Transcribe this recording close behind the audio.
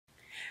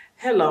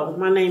Hello,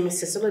 my name is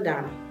Sister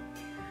LaDonna.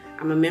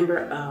 I'm a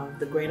member of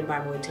the Greater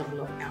Bible Temple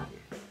of Albion.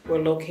 We're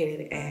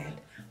located at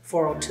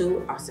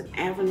 402 Austin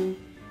Avenue,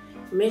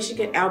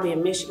 Michigan,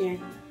 Albion, Michigan.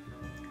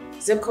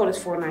 Zip code is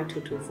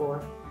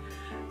 49224.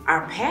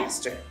 Our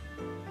pastor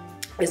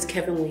is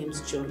Kevin Williams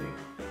Jr.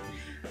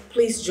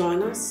 Please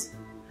join us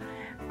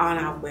on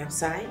our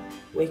website,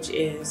 which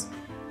is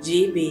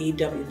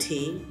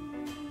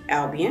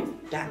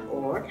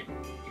GBWTALBION.org,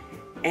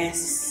 and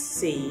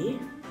see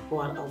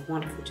what a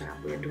wonderful job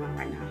we're doing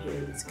right now here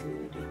in this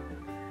community.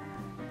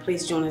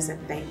 Please join us and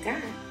thank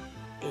God.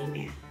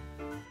 Amen.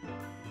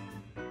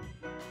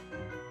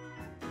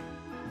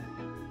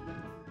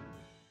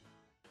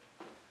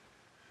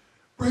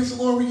 Praise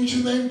the Lord. We get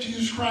your name,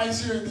 Jesus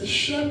Christ, here at the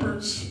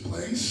Shepherd's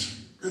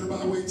Place, Greater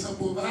Bible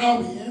Temple of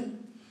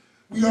Albion.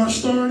 We are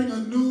starting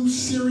a new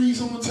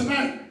series on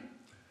tonight.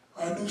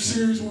 Our new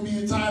series will be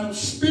entitled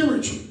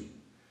Spiritual.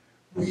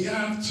 We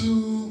have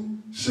to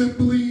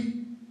simply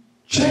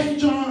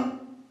change our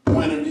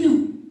point of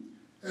view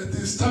at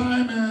this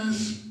time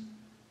as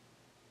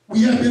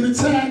we have been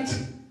attacked.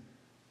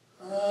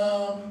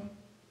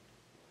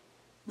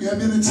 We have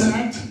been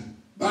attacked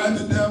by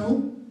the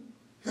devil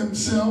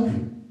himself,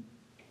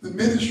 the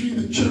ministry,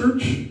 the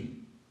church.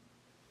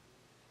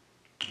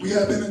 We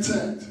have been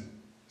attacked.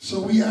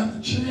 So we have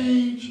to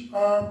change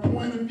our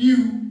point of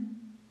view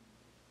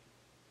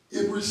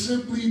if we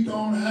simply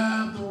don't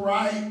have the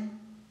right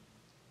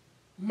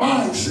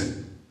mindset.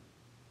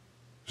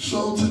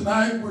 So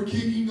tonight we're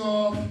kicking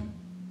off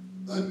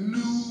a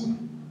new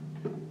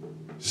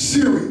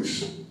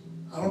series.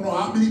 I don't know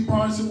how many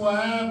parts it will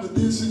have, but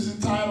this is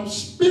entitled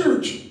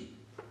Spiritual.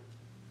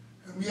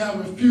 And we have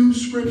a few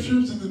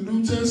scriptures in the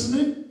New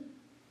Testament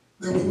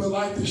that we would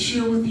like to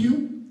share with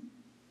you.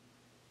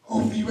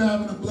 Hopefully you're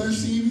having a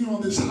blessed evening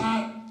on this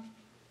hot,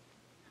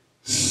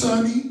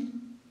 sunny,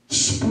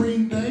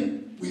 spring day.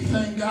 We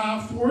thank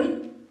God for it.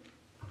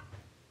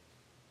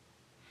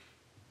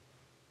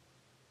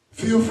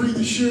 Feel free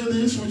to share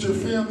this with your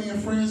family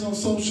and friends on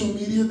social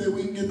media that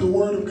we can get the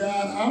word of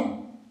God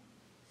out.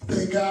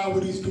 Thank God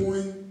what he's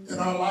doing in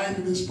our life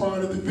in this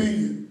part of the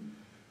vineyard.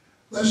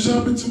 Let's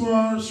jump into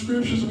our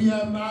scriptures. We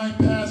have 9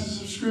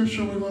 passages of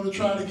scripture we're going to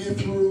try to get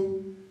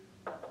through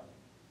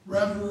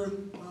rather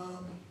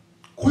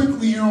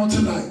quickly here on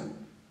tonight.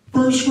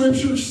 First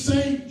scripture,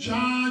 St.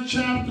 John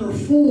chapter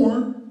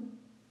 4,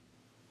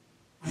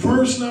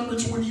 verse number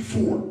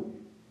 24.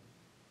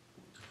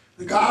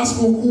 The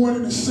gospel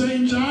according to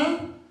St.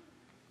 John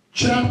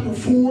chapter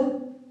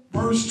 4,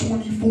 verse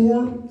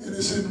 24, and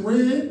it's in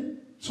red.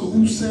 So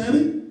who said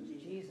it?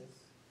 Jesus.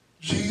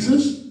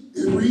 Jesus.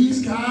 It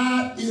reads,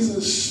 God is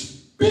a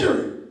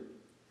spirit,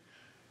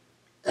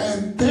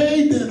 and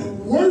they that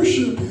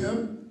worship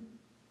him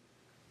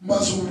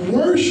must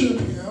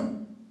worship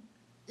him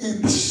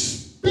in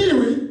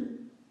spirit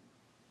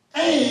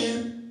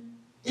and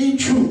in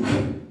truth.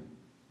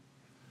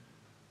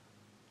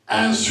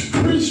 As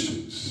Christians,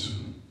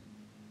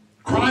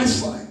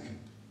 Christ-like,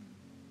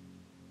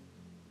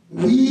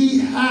 we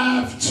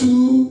have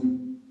to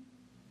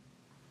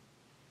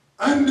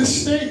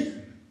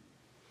understand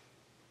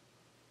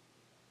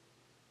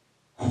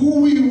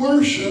who we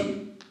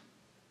worship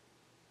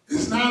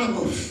is not of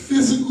a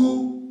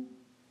physical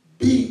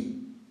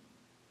being.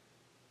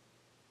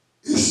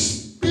 It's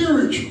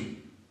spiritual.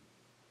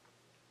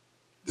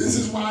 This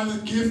is why the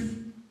gift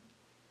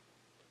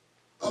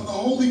of the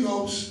Holy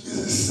Ghost is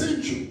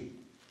essential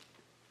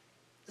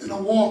in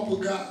a walk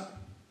with God.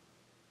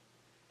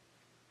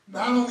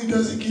 Not only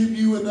does it give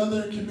you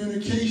another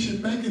communication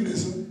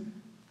mechanism,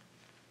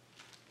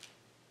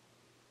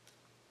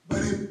 but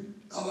it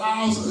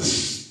allows a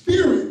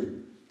spirit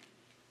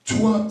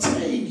to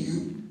obtain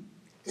you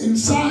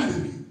inside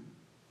of you,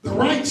 the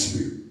right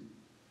spirit.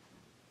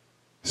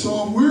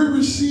 So if we're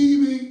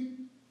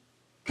receiving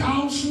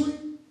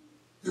counseling,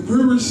 if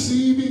we're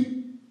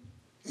receiving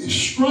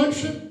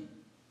instruction,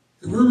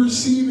 if we're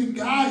receiving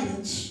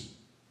guidance,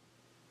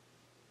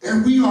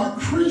 and we are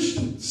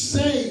Christians,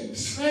 saved,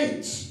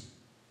 saints,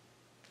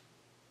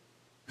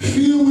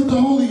 filled with the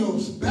Holy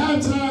Ghost,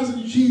 baptized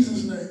in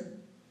Jesus' name,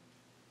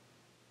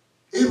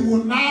 it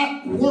will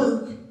not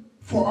work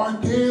for our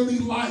daily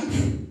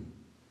life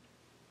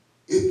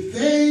if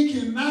they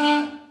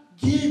cannot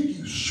give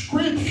you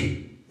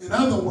scripture, in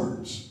other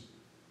words,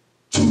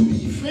 to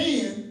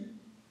defend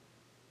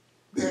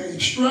their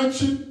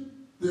instruction,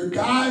 their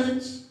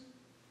guidance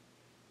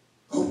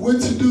of what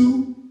to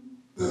do,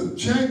 the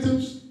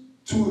objectives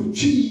to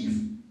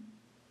achieve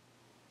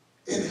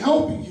in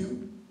helping you,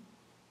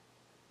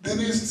 then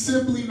it's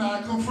simply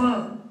not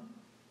confirmed.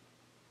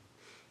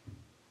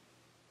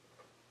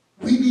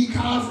 We need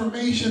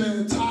confirmation,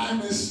 and the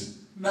time is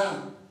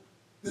now.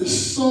 There's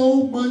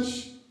so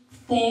much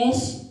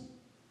false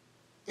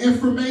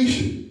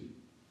information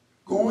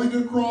going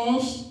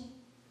across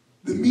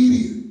the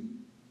media,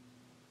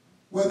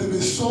 whether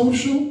it's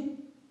social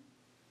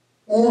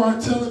or our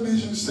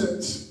television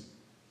sets.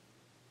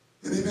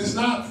 And if it's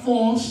not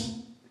false,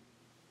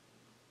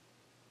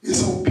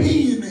 it's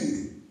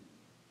opinionated.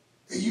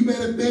 And you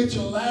better bet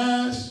your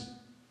last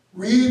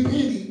red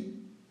penny,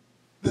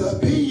 the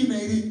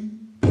opinionated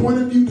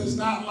point of view does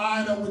not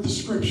line up with the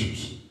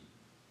scriptures,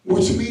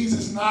 which means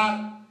it's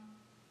not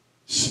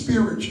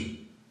spiritual.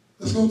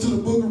 Let's go to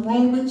the book of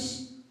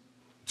Romans.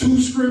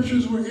 2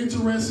 scriptures we're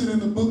interested in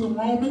the book of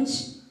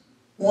Romans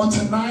on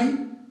tonight.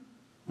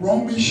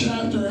 Romans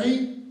chapter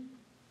 8,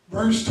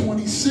 verse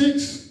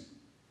 26.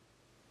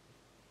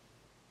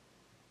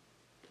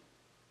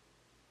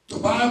 The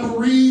Bible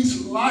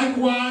reads,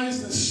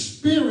 likewise the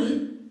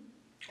Spirit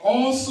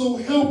also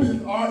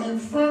helpeth our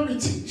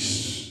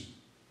infirmities.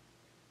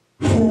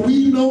 For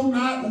we know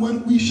not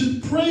what we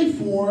should pray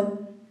for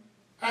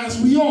as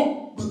we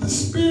ought, but the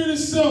Spirit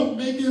itself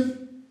maketh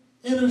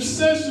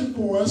intercession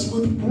for us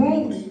with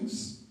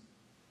groanings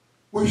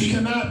which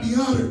cannot be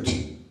uttered.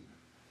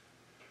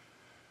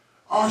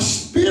 Our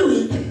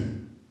spirit,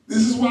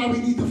 this is why we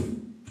need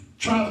to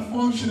try to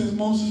function as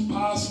most as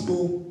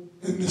possible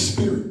in the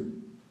Spirit,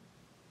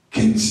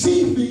 can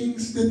see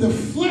things that the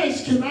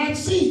flesh cannot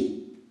see.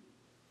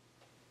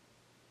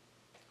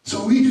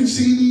 So we can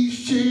see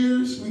these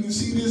chairs, we can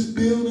see this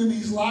building,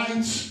 these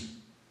lights,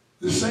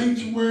 the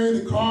sanctuary,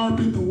 the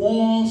carpet, the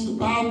walls, the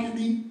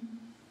balcony.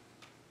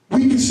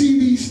 We can see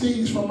these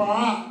things from our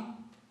eye.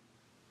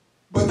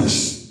 But the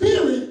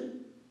Spirit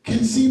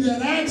can see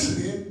that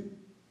accident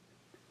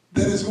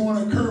that is going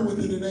to occur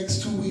within the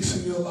next 2 weeks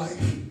in your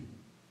life.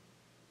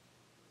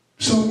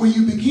 So when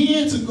you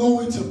begin to go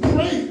into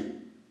prayer,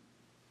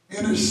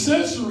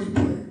 intercessory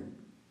prayer,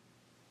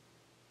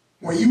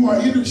 when you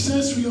are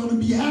intercessory on the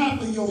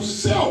behalf of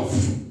yourself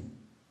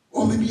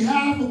or the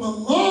behalf of a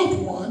loved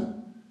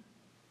one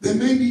that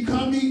may be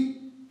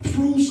coming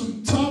through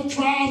some tough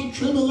trials and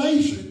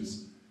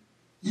tribulations,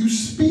 you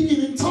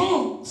speaking in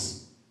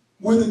tongues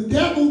where the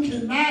devil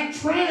cannot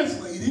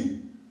translate it,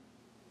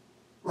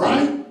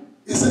 right?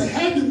 It's a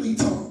heavenly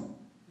tongue.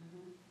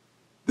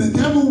 The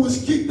devil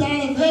was kicked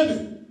out of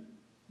heaven.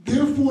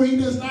 Therefore, he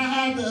does not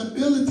have the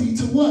ability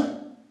to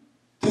what?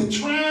 To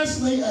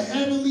translate a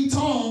heavenly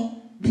tongue,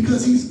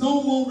 because he's no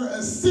longer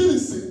a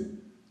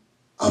citizen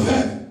of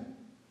heaven.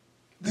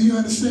 Do you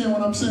understand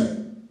what I'm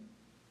saying?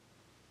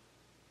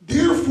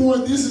 Therefore,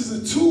 this is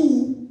a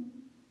tool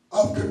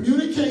of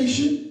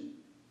communication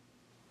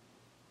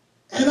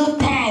and of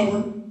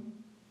power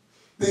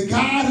that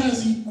God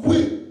has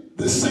equipped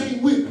the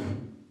saint with.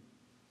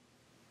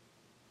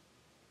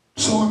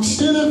 So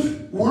instead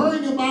of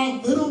worrying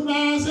about Little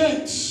Nas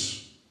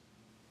X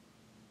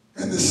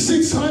and the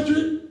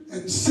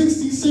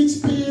 666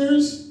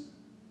 pairs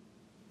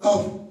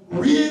of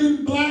red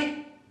and black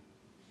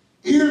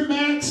Air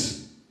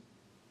Max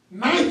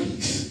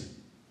Nikes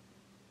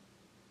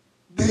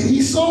that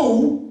he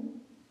sold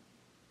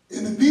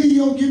in the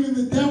video giving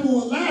the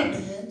devil a lap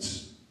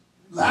dance,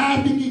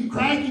 laughing and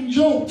cracking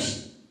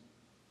jokes,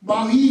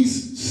 while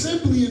he's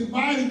simply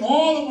inviting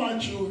all of our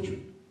children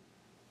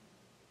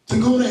to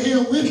go to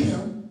hell with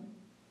him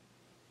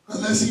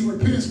unless he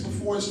repents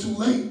before it's too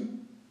late.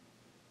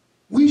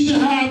 We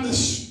should have the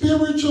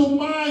spiritual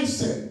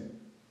mindset.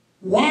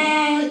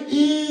 Why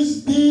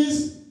is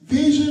this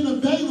vision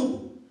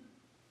available?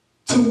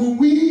 To when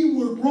we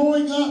were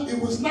growing up,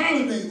 it was not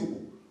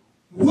available.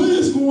 What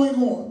is going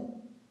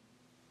on?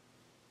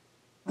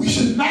 We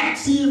should not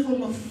see it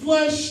from a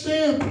flesh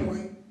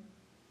standpoint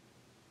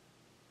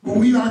when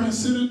we are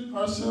considered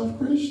ourselves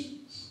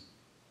Christians.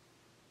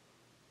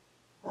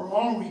 Or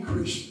are we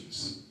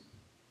Christians?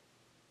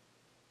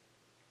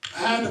 I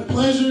had the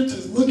pleasure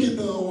to look at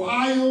the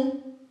Ohio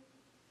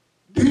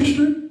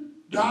District,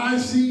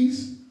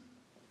 Diocese,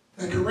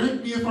 and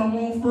correct me if I'm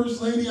wrong,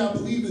 First Lady, I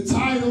believe the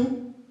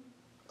title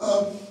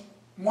of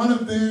one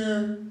of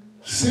their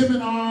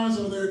seminars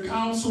or their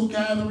council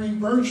gathering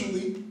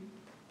virtually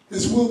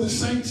is, will the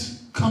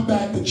saints come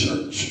back to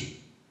church?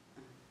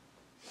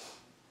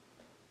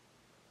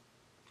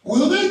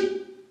 Will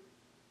they?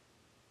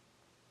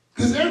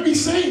 Because every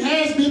saint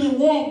has been in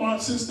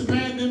Walmart since the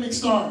pandemic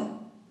started.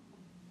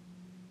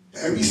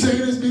 Every saint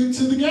has been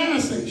to the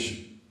gas station.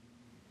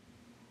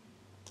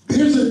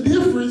 There's a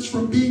difference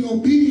from being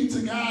obedient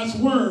to God's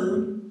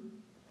word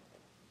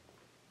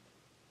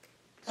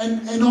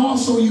and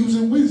also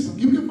using wisdom.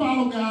 You can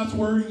follow God's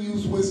word and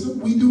use wisdom.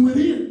 We do it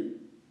here.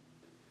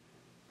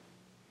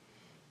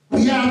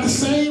 We have the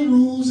same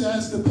rules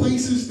as the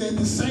places that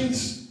the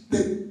saints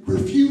that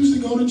refuse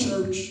to go to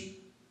church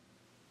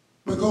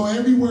but go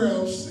everywhere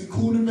else,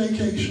 including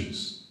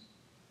vacations.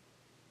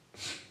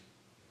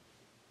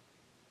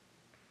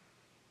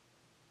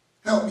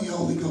 Help me,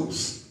 Holy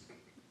Ghost.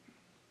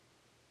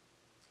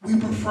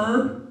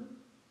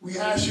 We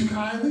ask you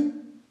kindly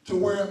to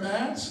wear a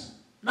mask,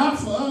 not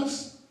for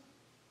us,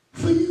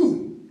 for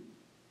you.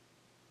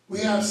 We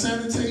have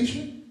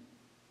sanitation,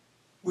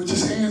 which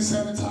is hand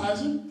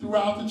sanitizer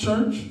throughout the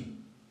church.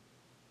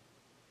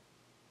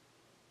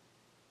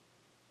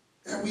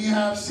 And we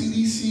have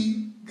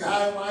CDC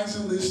guidelines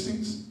and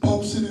listings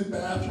posted in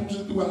bathrooms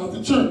and throughout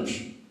the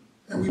church.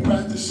 And we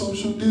practice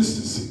social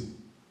distancing.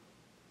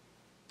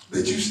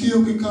 That you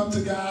still can come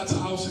to God's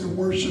house and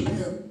worship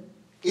him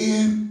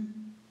in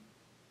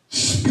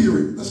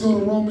spirit. Let's go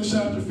to Romans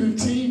chapter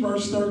 15,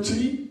 verse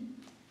 13.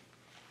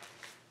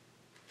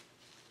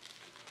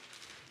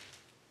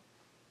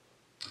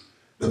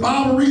 The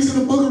Bible reads in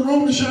the book of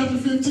Romans chapter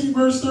 15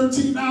 verse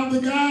 13, now the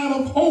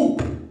God of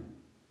hope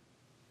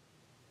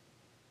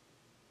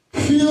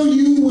fill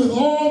you with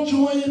all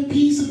joy and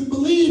peace in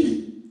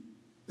believing,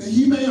 that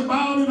ye may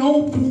abound in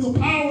hope through the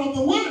power of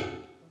the what?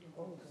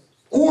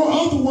 Or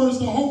other words,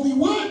 the Holy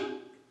what?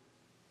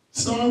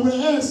 Start with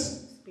an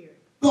S.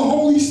 Spirit. The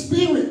Holy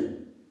Spirit.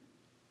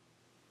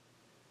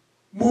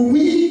 When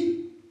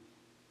we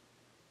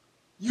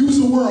use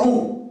the word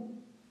hope,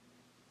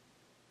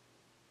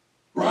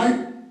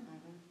 right?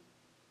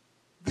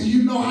 Do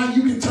you know how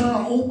you can turn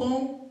hope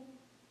on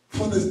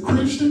for the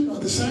Christian or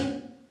the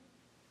saint?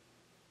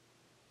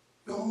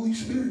 The Holy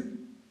Spirit.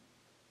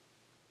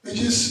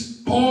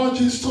 Paul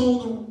just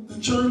told the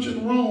church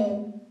in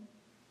Rome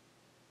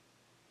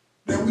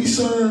that we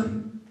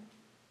serve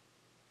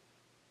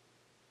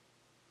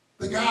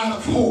the God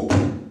of hope.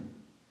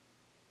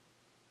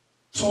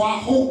 So I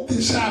hope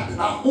this happens.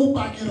 I hope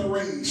I get a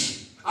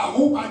raise. I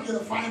hope I get a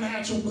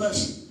financial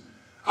blessing.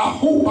 I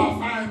hope I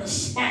find a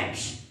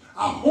spouse.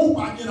 I hope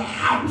I get a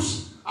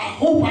house. I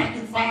hope I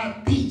can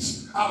find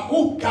peace. I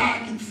hope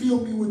God can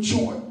fill me with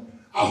joy.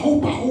 I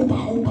hope.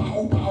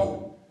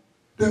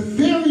 The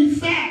very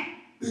fact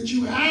that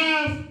you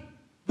have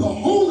the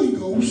Holy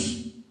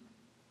Ghost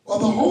or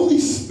the Holy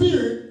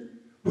Spirit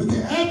with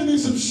the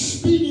evidence of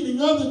speaking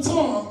in other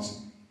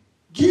tongues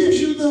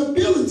gives you the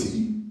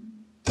ability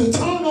to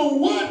turn on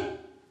what?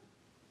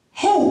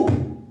 Hope.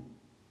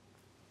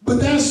 But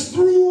that's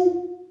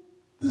through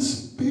the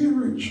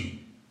spiritual.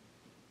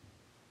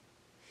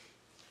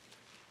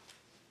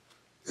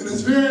 And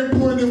it's very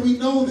important that we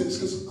know this,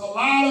 because a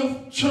lot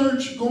of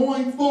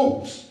church-going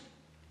folks,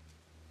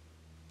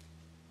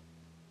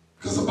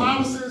 because the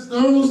Bible says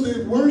those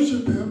that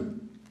worship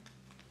him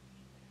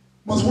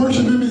must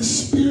worship him in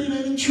spirit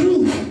and in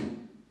truth.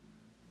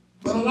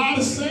 But a lot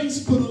of saints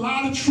put a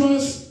lot of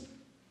trust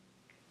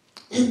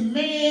in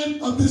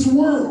man of this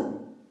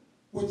world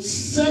with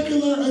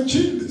secular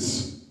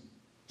agendas.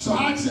 So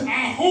I say,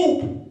 I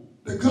hope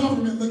the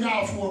government look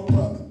out for a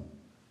brother.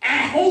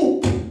 I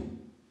hope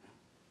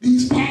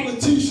these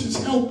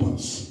politicians help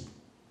us.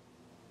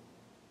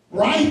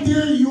 Right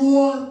there,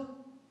 your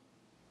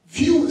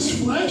view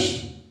is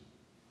flesh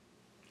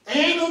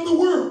and of the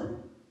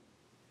world.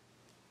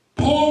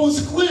 Paul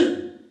was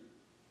clear.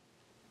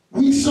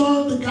 We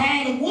serve the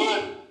God of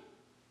what?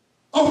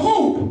 Of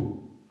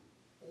hope.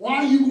 Why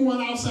are you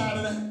going outside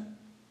of that?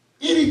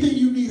 Anything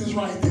you need is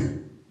right there.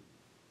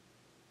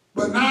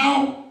 But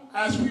now,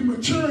 as we're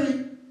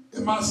maturing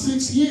in my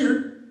 6th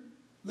year,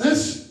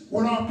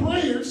 with our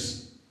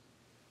prayers,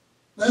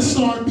 let's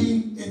start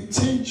being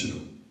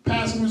intentional.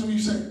 Pastor, what are you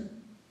saying?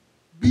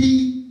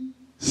 Be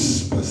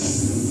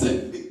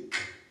specific.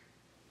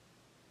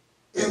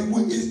 And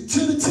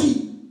to the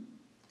T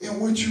in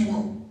what you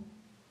want.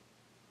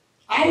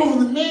 I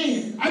want a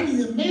man. I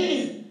need a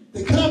man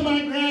to cut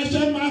my grass,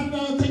 shut my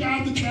thumb, take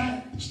out the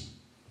trash.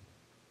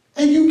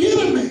 And you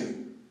get a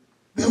man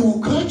that will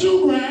cut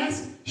your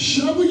grass,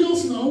 shovel your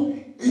snow,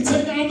 and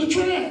take out the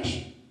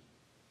trash.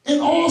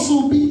 And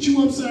also beat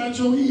you upside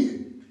your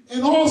head.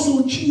 And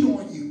also cheat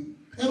on you.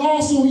 And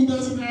also he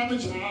doesn't have a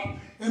job.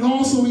 And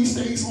also he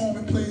stays home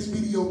and plays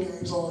video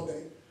games all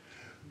day.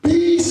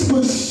 Be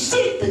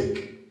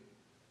specific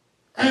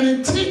and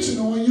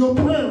intentional in your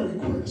prayer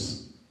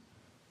requests.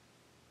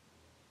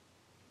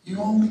 You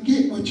only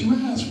get what you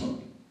ask for.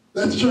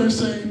 Let the church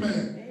say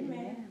amen.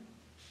 Amen.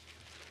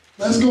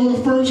 Let's go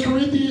to 1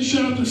 Corinthians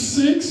chapter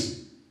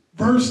 6,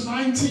 verse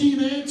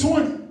 19 and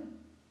 20.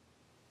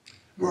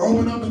 We're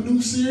opening up a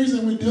new series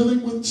and we're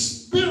dealing with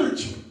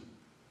spiritual.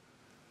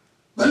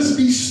 Let's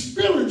be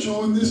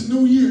spiritual in this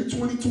new year,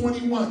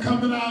 2021,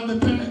 coming out of the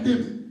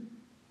pandemic.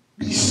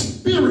 Be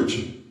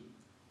spiritual.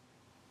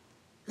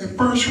 In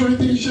 1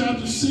 Corinthians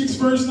chapter 6,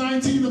 verse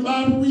 19, the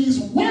Bible reads,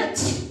 what?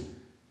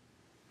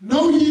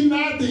 Know ye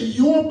not that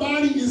your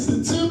body is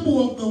the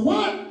temple of the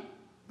what?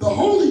 The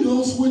Holy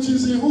Ghost, which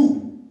is in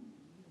who?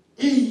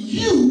 In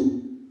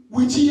you,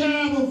 which ye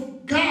have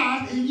of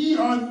God, and ye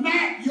are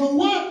not your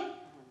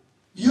what?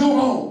 Your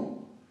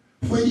own.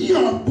 For ye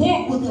are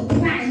bought with a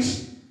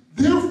price.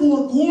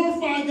 Therefore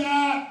glorify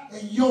God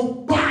in your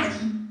body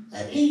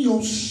and in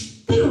your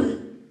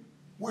spirit,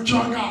 which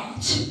are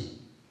God's.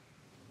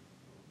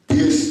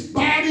 This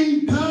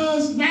body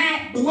does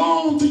not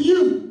belong to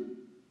you.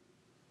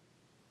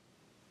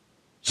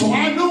 So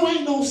I know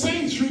ain't no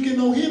saints drinking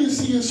no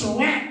Hennessy and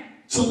Ciroc,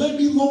 so let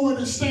me lower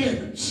the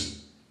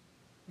standards.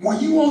 When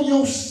you on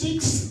your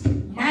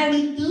 6th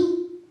Mountain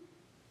Dew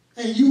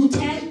and you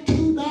type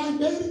 2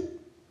 diabetic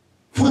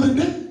for the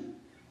day,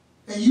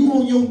 and you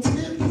on your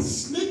 10th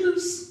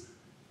Snickers,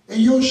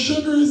 and your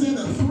sugar is at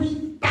a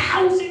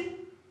 3,000,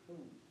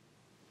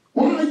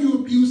 why are you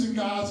abusing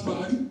God's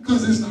body?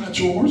 Because it's not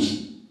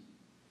yours.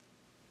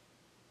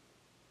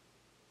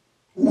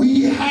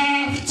 We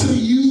have to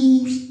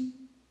use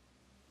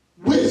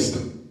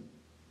wisdom.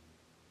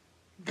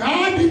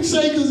 God didn't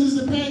say because it's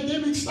the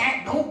pandemic,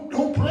 stop,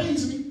 don't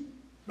praise me.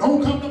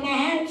 Don't come to my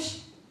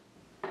house.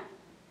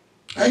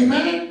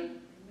 Amen?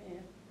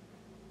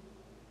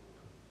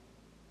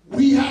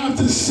 We have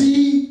to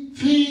see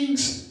things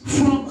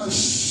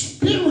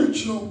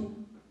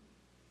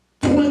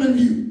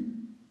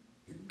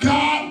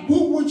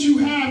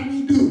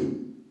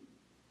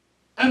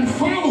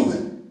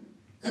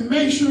and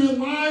make sure it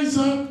lines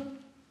up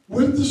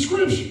with the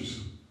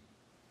scriptures,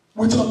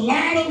 which a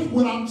lot of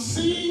what I'm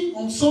seeing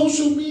on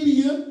social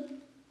media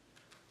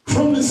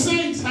from the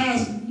saints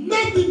has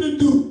nothing to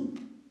do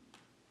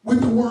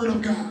with the Word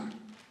of God.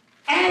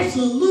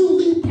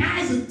 Absolutely,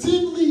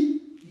 positively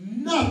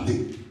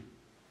nothing.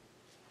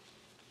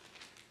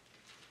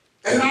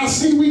 And I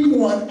see we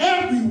going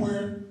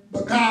everywhere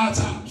but God's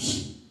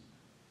house.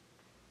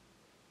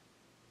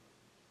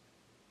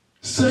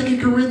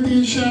 2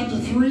 Corinthians chapter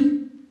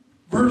 3,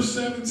 verse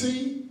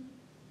 17.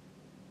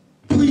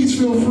 Please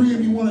feel free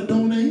if you want to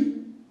donate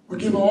or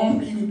give an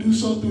offering. You can do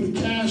so through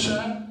the Cash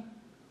App,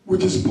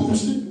 which is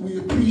posted. We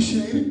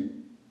appreciate it.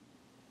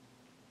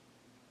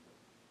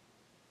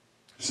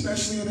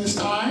 Especially in this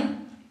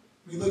time.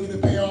 We're looking to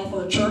pay off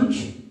our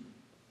church.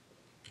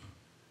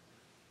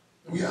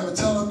 We have a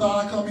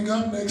telethon coming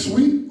up next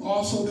week.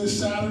 Also this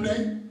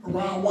Saturday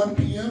around 1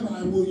 p.m.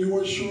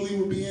 Yours truly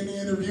will be in the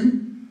interview.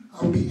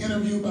 I will be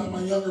interviewed by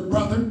my younger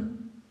brother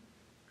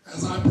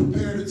as I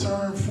prepare to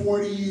turn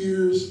 40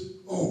 years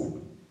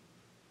old.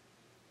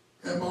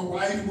 And my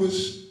wife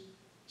was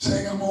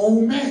saying I'm an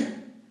old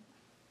man.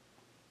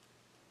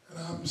 And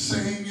I'm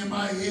saying in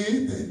my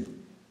head that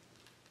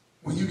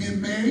when you get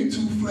married,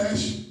 two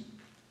flesh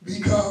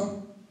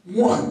become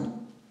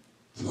one.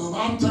 So if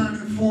I'm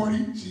turning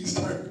 40, she's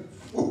turning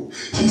 40.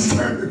 She's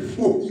turning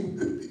 40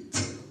 with me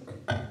too.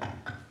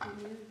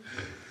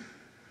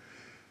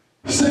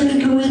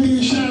 2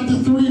 Corinthians chapter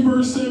 3,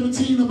 verse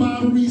 17, the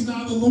Bible reads,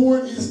 now the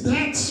Lord is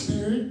that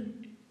Spirit.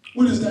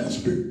 What is that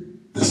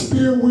Spirit? The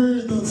Spirit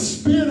where the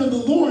Spirit of the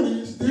Lord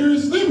is, there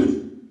is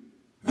liberty.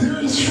 There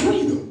is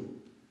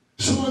freedom.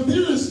 So if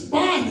there is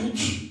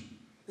bondage,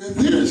 if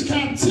there is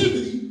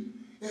captivity,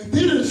 if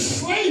there is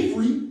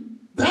slavery,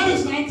 that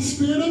is not the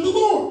Spirit of the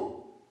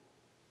Lord.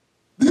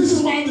 This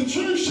is why the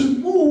church should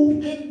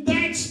move in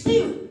that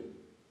spirit.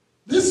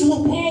 This is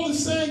what Paul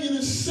is saying in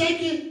his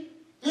second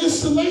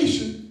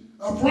installation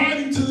of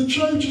writing to the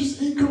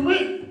churches in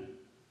Corinth.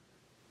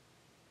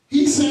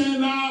 He's saying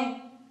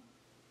now,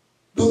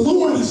 the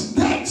Lord is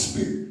that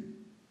Spirit.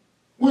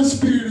 What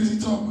spirit is he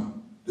talking about?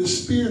 The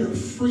spirit of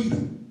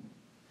freedom.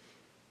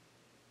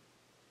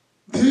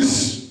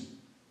 This,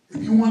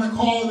 if you want to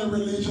call it a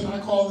religion, I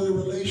call it a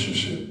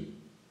relationship.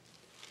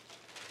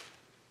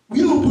 We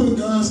don't put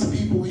guns to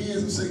people's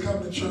heads and say,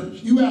 come to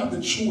church. You have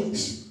the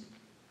choice.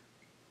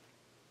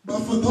 But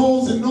for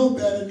those that know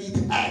better, need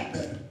to act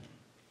better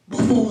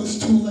before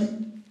it's too late.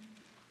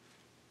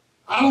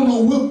 I don't know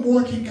what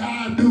more can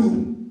God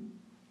do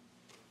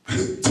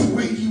to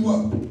wake you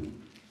up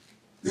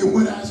than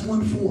what has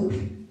went forth.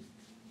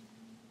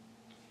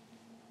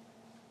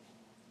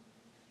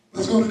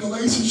 Let's go to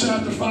Galatians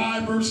chapter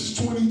 5, verses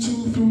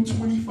 22 through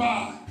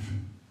 25.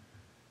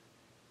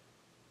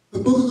 The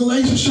book of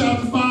Galatians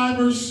chapter 5,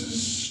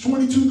 verses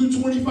 22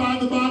 through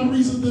 25, the Bible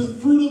reads that the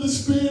fruit of the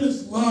Spirit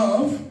is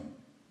love,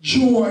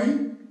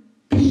 joy,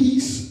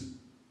 peace,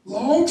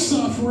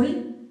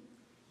 long-suffering,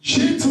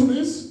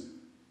 gentleness,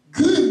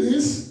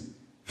 goodness,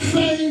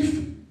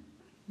 faith,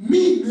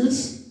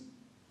 meekness,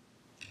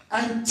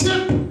 and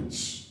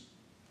temperance.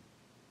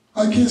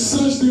 Against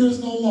such there is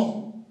no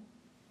law.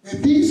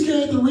 If these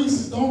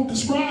characteristics don't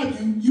describe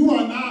you, you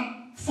are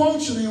not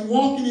functioning and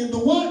walking in the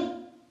what?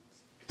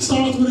 It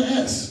starts with an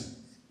S.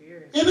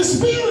 Spirit. In the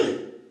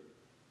Spirit.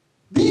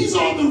 These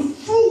are the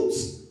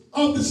fruits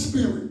of the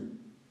Spirit.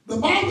 The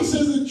Bible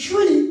says a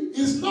tree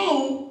is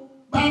known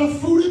by the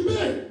fruit it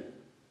bears.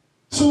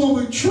 So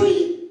if a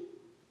tree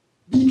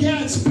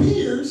begats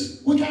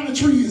pears, what kind of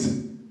tree is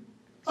it?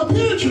 A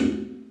pear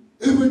tree.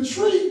 If a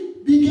tree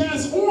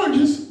begats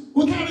oranges,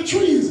 what kind of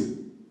tree is it?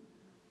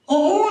 An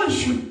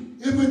orange tree.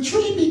 If a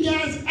tree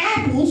begats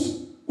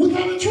apples, what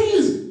kind of tree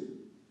is it?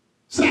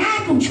 It's an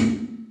apple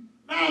tree.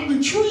 Now, if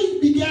a tree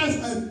begats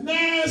a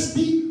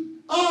nasty,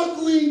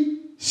 ugly,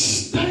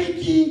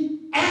 stinky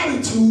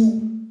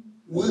attitude,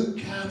 what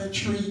kind of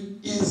tree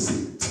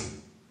is it?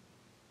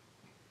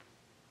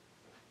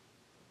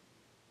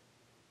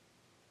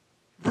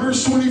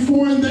 Verse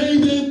 24, and they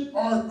that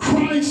are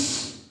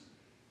Christ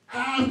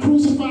have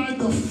crucified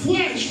the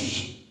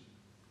flesh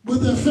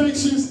with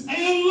affections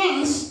and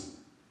lusts.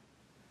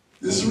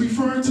 This is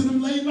referring to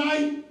them late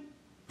night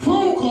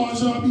phone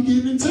calls y'all be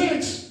getting in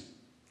text.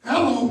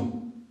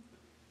 Hello.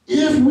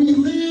 If we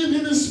live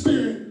in the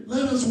Spirit,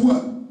 let us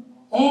what?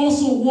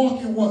 Also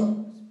walk in what?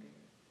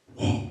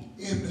 Walk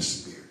in the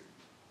Spirit.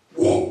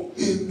 Walk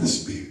in the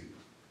Spirit.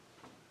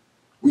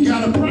 We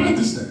got to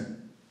practice that.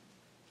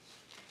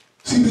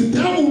 See, the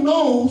devil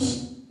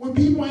knows when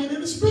people ain't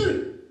in the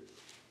Spirit.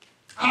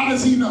 How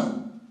does he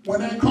know?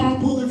 When that car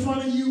pulls in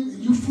front of you and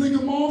you flick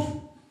him off,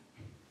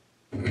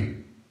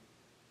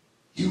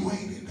 you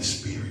ain't in the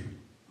Spirit.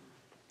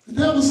 The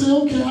devil said,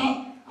 okay,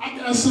 I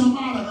got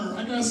something out of her.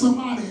 I got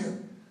something out of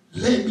him.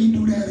 Let me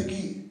do that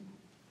again.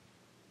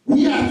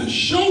 We have to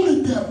show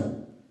the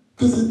devil,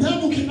 because the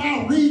devil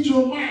cannot read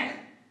your mind,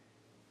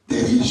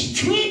 that his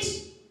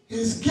tricks,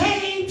 his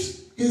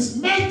games, his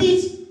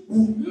methods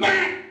will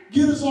not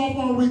get us off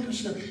our wicked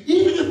step.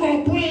 Even if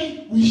our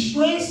brain, we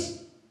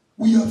stress,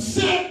 we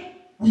upset,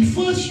 we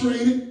frustrated,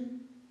 frustrated,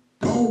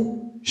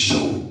 don't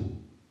show it.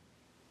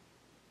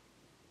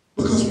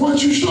 Because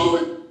once you show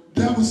it,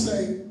 devil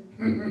say,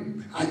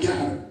 I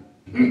got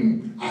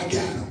him. I got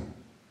him.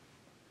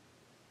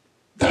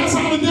 That's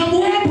how the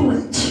devil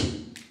operates.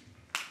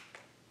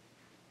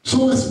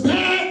 So as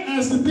bad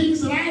as the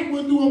things that I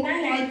went through in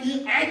my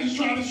life, I just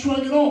try to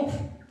shrug it off.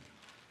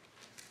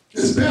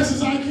 As best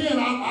as I can,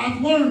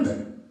 I've learned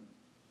that.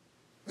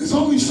 There's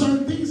only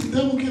certain things the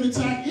devil can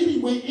attack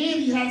anyway,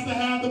 and he has to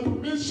have the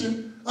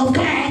permission of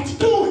God to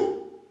do it.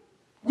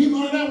 We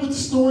learned that with the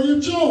story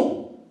of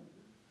Job.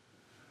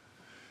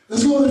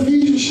 Let's go to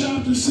Ephesians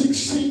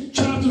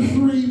chapter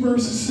 3,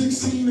 verses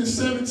 16 and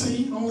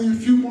 17. Only a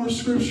few more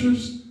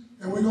scriptures,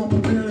 and we're going to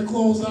prepare to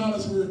close out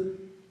as we're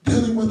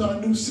dealing with our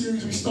new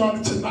series we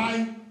started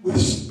tonight with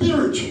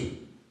spiritual.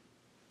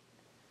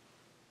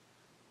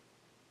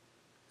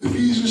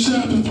 Ephesians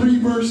chapter 3,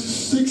 verses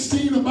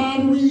 16, the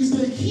Bible reads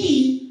that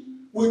he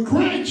would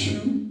grant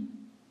you,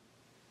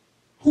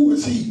 who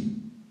is he?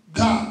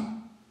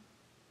 God.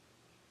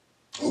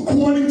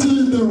 According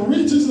to the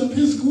riches of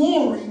his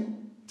glory,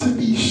 to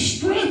be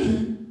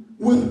strengthened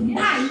with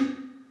might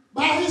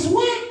by his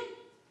what?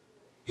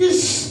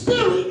 His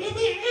spirit in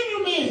the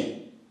inner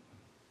man.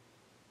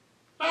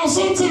 Now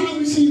sometimes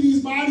we see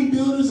these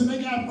bodybuilders and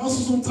they got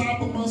muscles on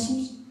top of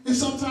muscles, and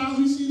sometimes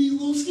we see these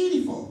little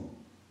skinny folk.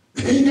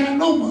 They ain't got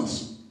no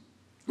muscle,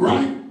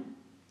 right?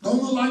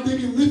 Don't look like they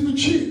can lift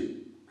a chair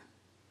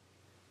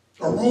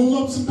or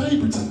roll up some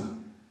paper towel.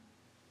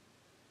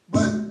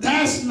 But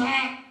that's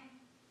not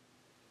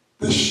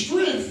the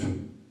strength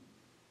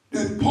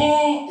that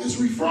Paul is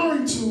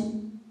referring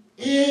to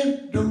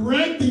in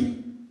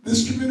directing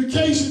this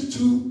communication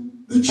to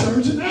the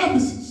church in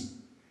Ephesus.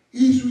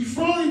 He's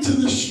referring to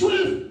the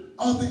strength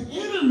of the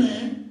inner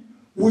man,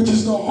 which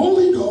is the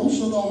Holy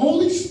Ghost or the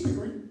Holy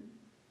Spirit,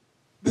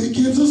 that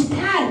gives us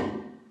power.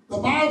 The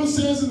Bible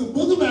says in the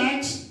book of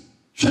Acts,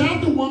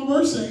 chapter 1,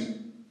 verse 8,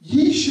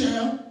 ye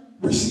shall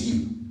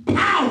receive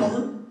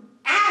power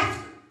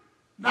after,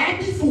 not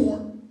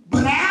before,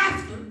 but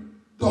after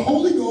the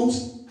Holy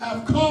Ghost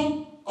have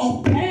come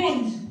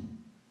upon you.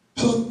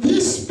 So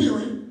this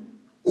spirit,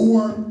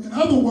 or in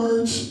other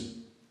words,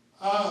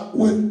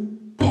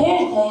 what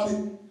Paul called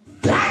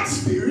it, that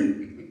spirit,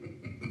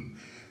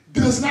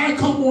 does not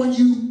come on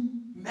you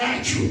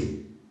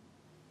naturally.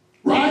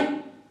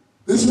 Right?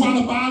 This is why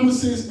the Bible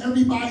says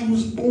everybody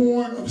was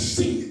born of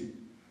sin.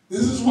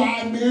 This is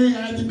why Mary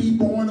had to be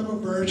born of a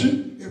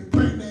virgin,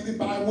 impregnated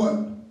by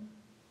what?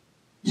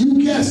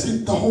 You guessed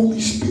it, the Holy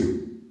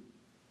Spirit.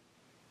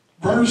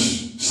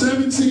 Verse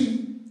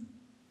 17,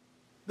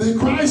 that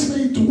Christ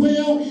may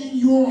dwell in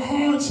your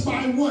hearts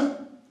by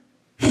what?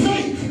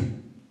 Faith.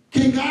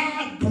 Can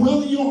God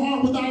dwell in your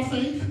heart without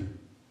faith?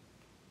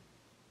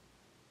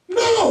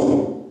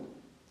 No,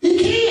 he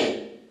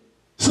can't.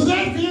 So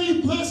that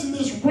very blessing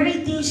that's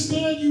right there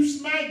staring you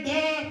smack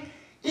dab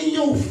in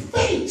your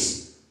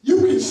face, you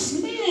can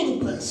smell the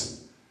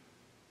blessing.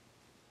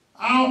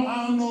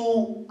 I don't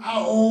know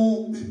how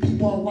old the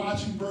people are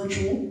watching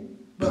virtual,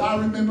 but I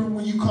remember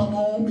when you come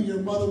home and your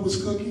mother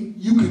was cooking,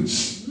 you can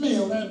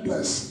smell that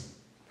blessing.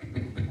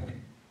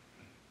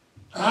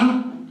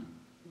 Huh?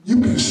 You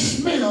can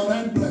smell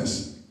that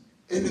blessing.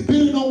 And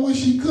depending on what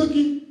she's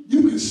cooking,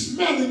 you can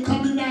smell it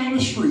coming down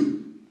the street.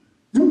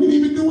 You can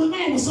even do it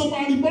now with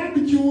somebody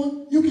barbecuing.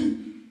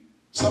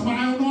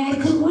 Somebody don't know how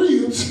to cook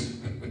ribs.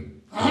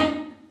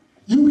 Huh?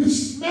 You can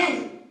smell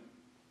it.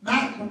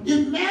 Now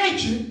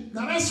imagine,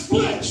 now that's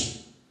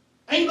flesh.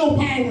 Ain't no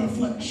power in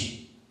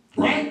flesh.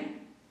 Right?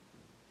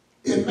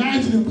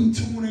 Imagine if we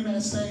tune in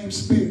that same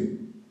spirit.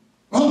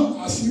 Oh,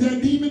 I see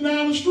that demon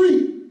down the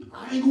street.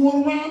 I ain't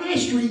going around that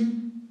street.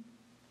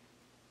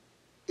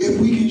 If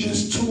we can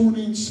just tune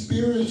in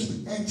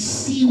spiritually and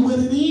see what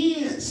it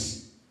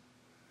is.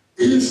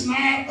 It's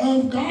not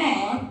of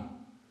God,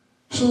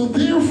 so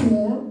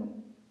therefore,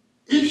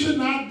 it should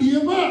not be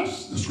of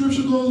us. The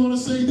scripture goes on to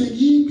say that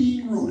ye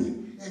being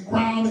rooted and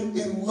grounded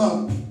in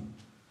love.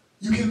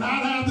 You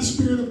cannot have the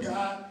Spirit of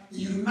God and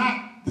you do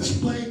not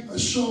display or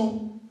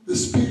show the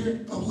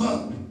spirit of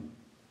love.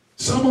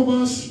 Some of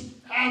us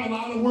have a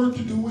lot of work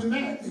to do in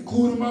that,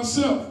 including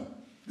myself.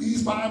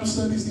 These Bible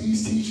studies,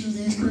 these teachings,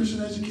 these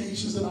Christian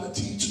educations that I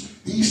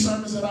teach, these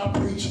sermons that I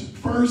preach,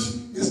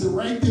 first is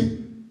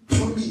directed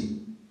for me.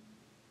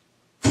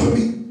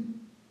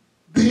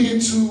 Then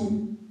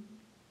to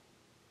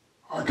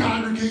our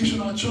congregation,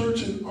 our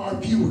church, and our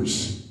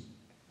viewers.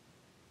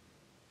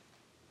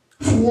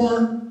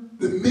 For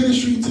the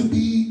ministry to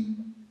be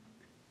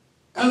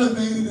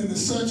elevated in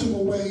such of a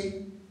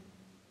way,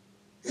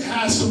 it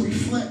has to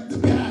reflect the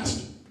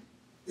pastor.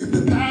 If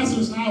the pastor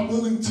is not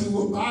willing to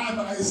abide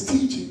by his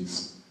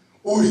teachings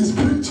or his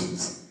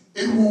preachings,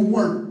 it won't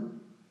work.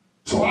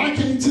 So I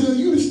can't tell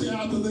you to stay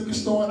out the liquor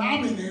store and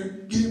I'm in there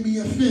getting me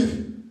a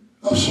fifth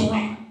of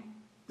Ciroc,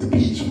 the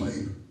peach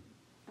flavor.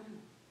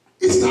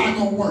 It's not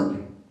going to work.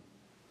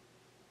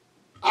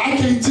 I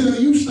can't tell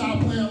you stop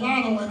playing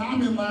lotto and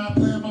I'm in line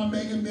playing my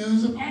Mega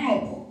Millions and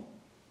Powerball.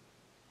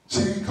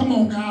 Saying, come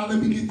on, God,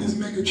 let me get this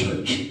mega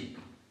church.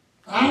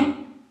 Huh?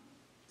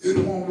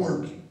 won't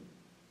work.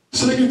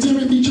 2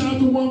 Timothy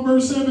chapter 1,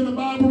 verse 7, the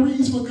Bible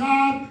reads, for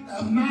God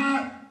hath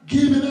not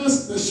given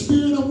us the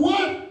spirit of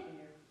what?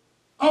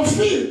 Of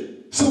fear.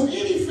 So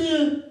any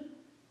fear,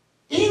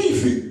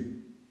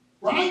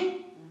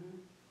 right?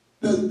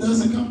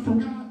 Doesn't come from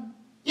God.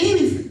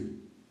 Any fear.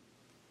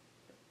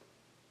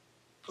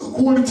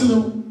 According to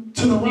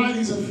the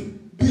writings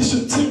of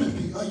Bishop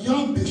Timothy, a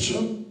young bishop,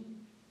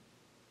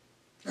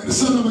 and the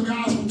son of the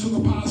gospel to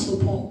the Apostle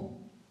Paul.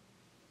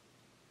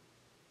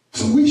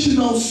 So we should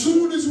know as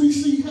soon as we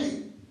see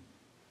hate,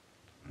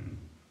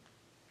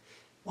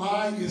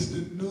 why is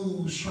the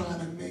news trying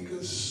to make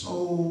us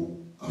so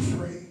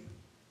afraid?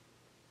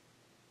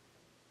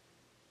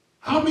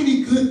 How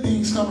many good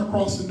things come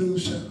across the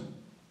news channel?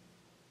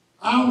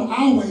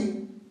 I'll wait.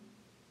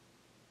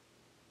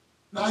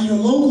 Now your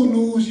local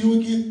news, you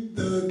will get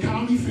the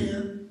county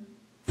fair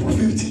for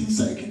 15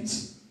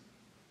 seconds.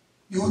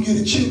 You'll get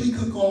a chili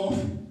cook-off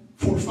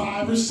for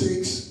 5 or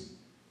 6.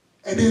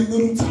 And then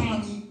little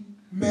Tommy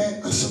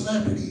met a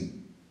celebrity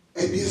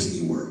at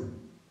Disney World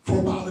for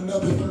about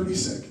another 30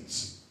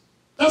 seconds.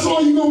 That's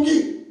all you're going to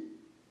get.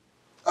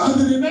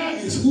 Other than that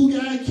is who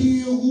got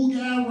killed, who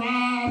got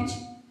robbed,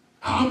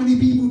 how many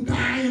people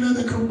dying of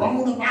the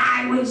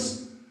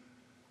coronavirus,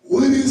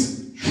 what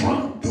is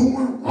Trump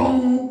doing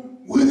wrong,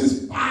 what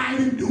is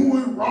Biden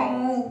doing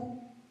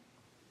wrong,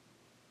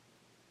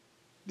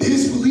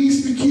 this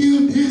policeman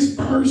killed this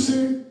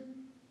person,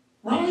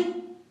 right?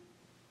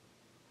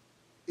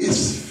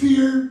 It's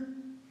fear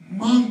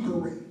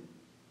mongering.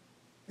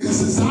 It's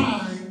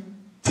designed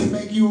to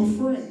make you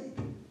afraid.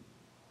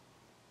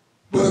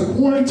 But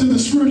according to the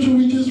scripture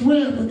we just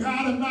read, for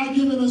God has not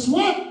given us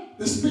what?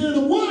 The spirit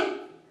of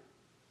what?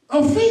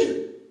 Of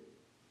fear.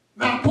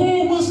 Now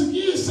Paul once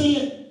again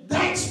said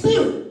that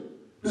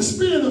spirit, the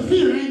spirit of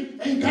fear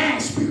ain't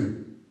God's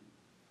spirit.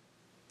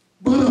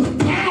 But of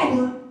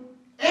power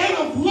and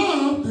of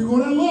love, there go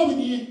that love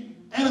again,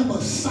 and of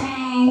a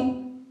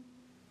sound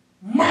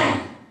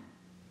mind.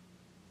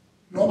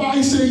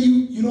 Nobody say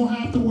you don't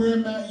have to wear a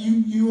mask. You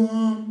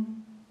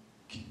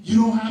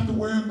don't have to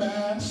wear a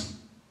mask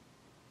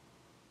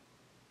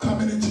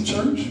coming into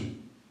church.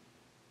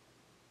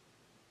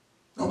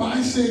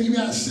 Nobody said you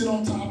got to sit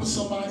on top of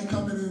somebody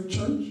coming into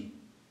church.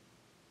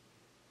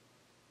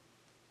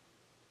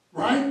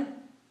 Right?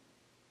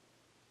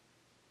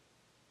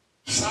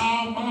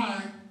 Sound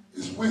mind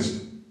is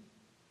wisdom.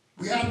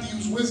 We have to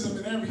use wisdom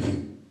in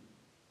everything.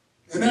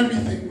 In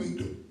everything we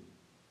do.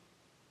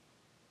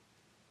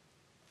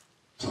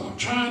 So I'm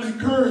trying to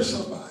encourage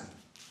somebody.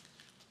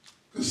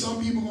 Because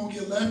some people are going to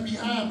get left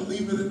behind,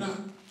 believe it or not.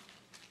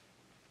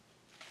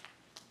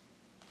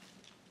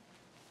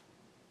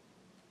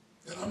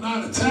 And I'm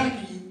not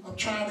attacking you, I'm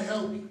trying to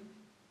help you.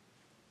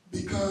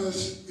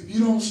 Because if you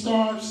don't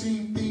start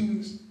seeing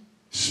things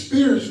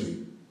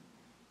spiritually,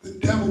 the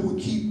devil will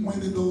keep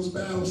winning those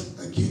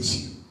battles against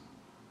you.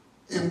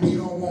 And we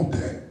don't want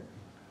that.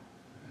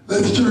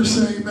 Let the church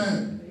say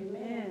amen.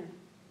 Amen.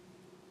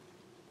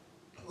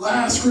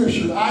 Last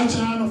scripture,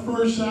 John or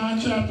 1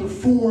 John chapter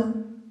 4,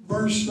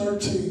 verse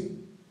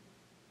 13.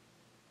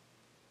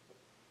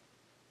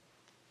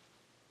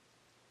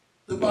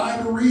 The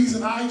Bible reads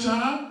in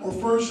John or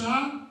 1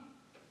 John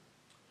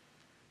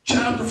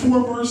chapter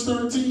 4, verse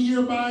 13,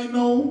 hereby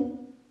know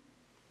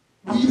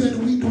we that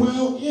we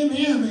dwell in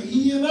him and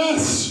he in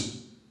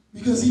us,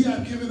 because he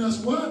hath given us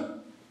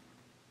what?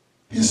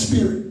 His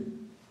spirit.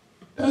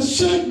 That's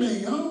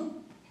checkmate, y'all.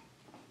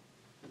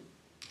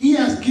 He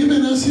has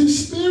given us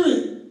his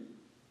spirit.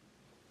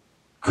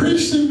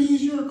 Christian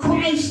means you're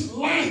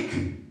Christ-like.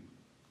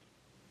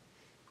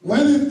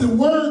 Whether if the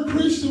word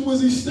Christian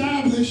was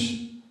established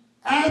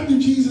after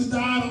Jesus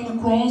died on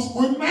the cross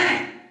or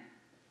not,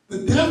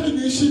 the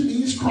definition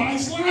means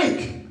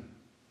Christ-like.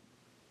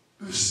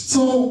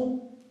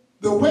 So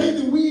the way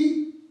that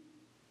we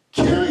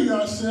carry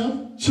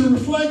ourselves should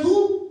reflect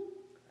who?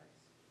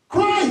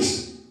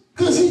 Christ.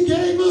 Because he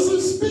gave us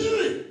a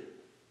spirit.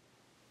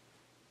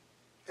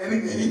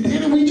 And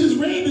then we just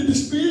read that the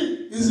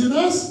spirit is in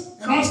us,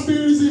 and our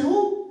spirit is in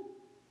who?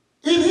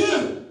 In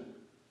him.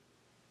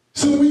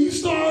 So when you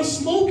start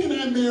smoking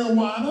that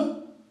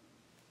marijuana,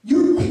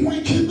 you're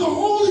quenching the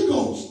Holy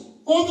Ghost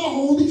or the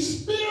Holy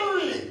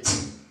Spirit.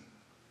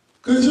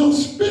 Because your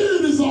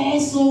spirit is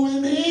also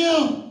in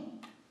him.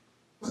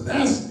 But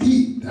that's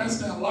deep. That's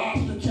that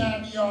lobster,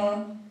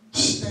 caviar,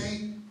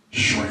 steak,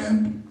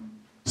 shrimp,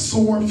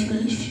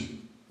 swordfish.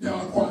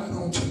 Y'all quiet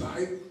on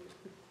tonight.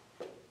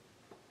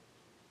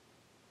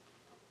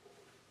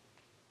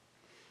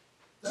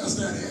 That's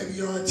that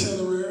heavy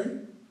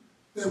artillery.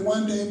 That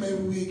one day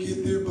maybe we'll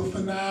get there, but for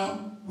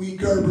now, we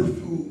Gerber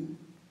food.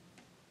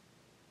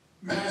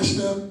 Mashed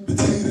up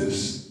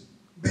potatoes,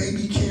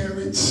 baby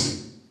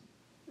carrots.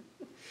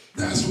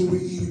 That's what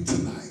we're eating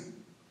tonight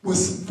with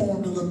some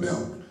formula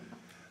milk.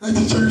 Let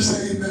the church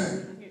say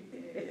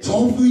amen. So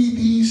hopefully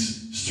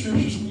these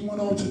scriptures we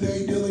went on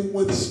today dealing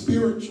with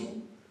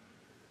spiritual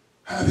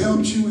have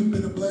helped you and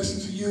been a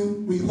blessing to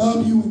you. We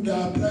love you and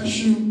God bless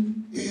you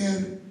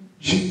in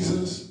Jesus'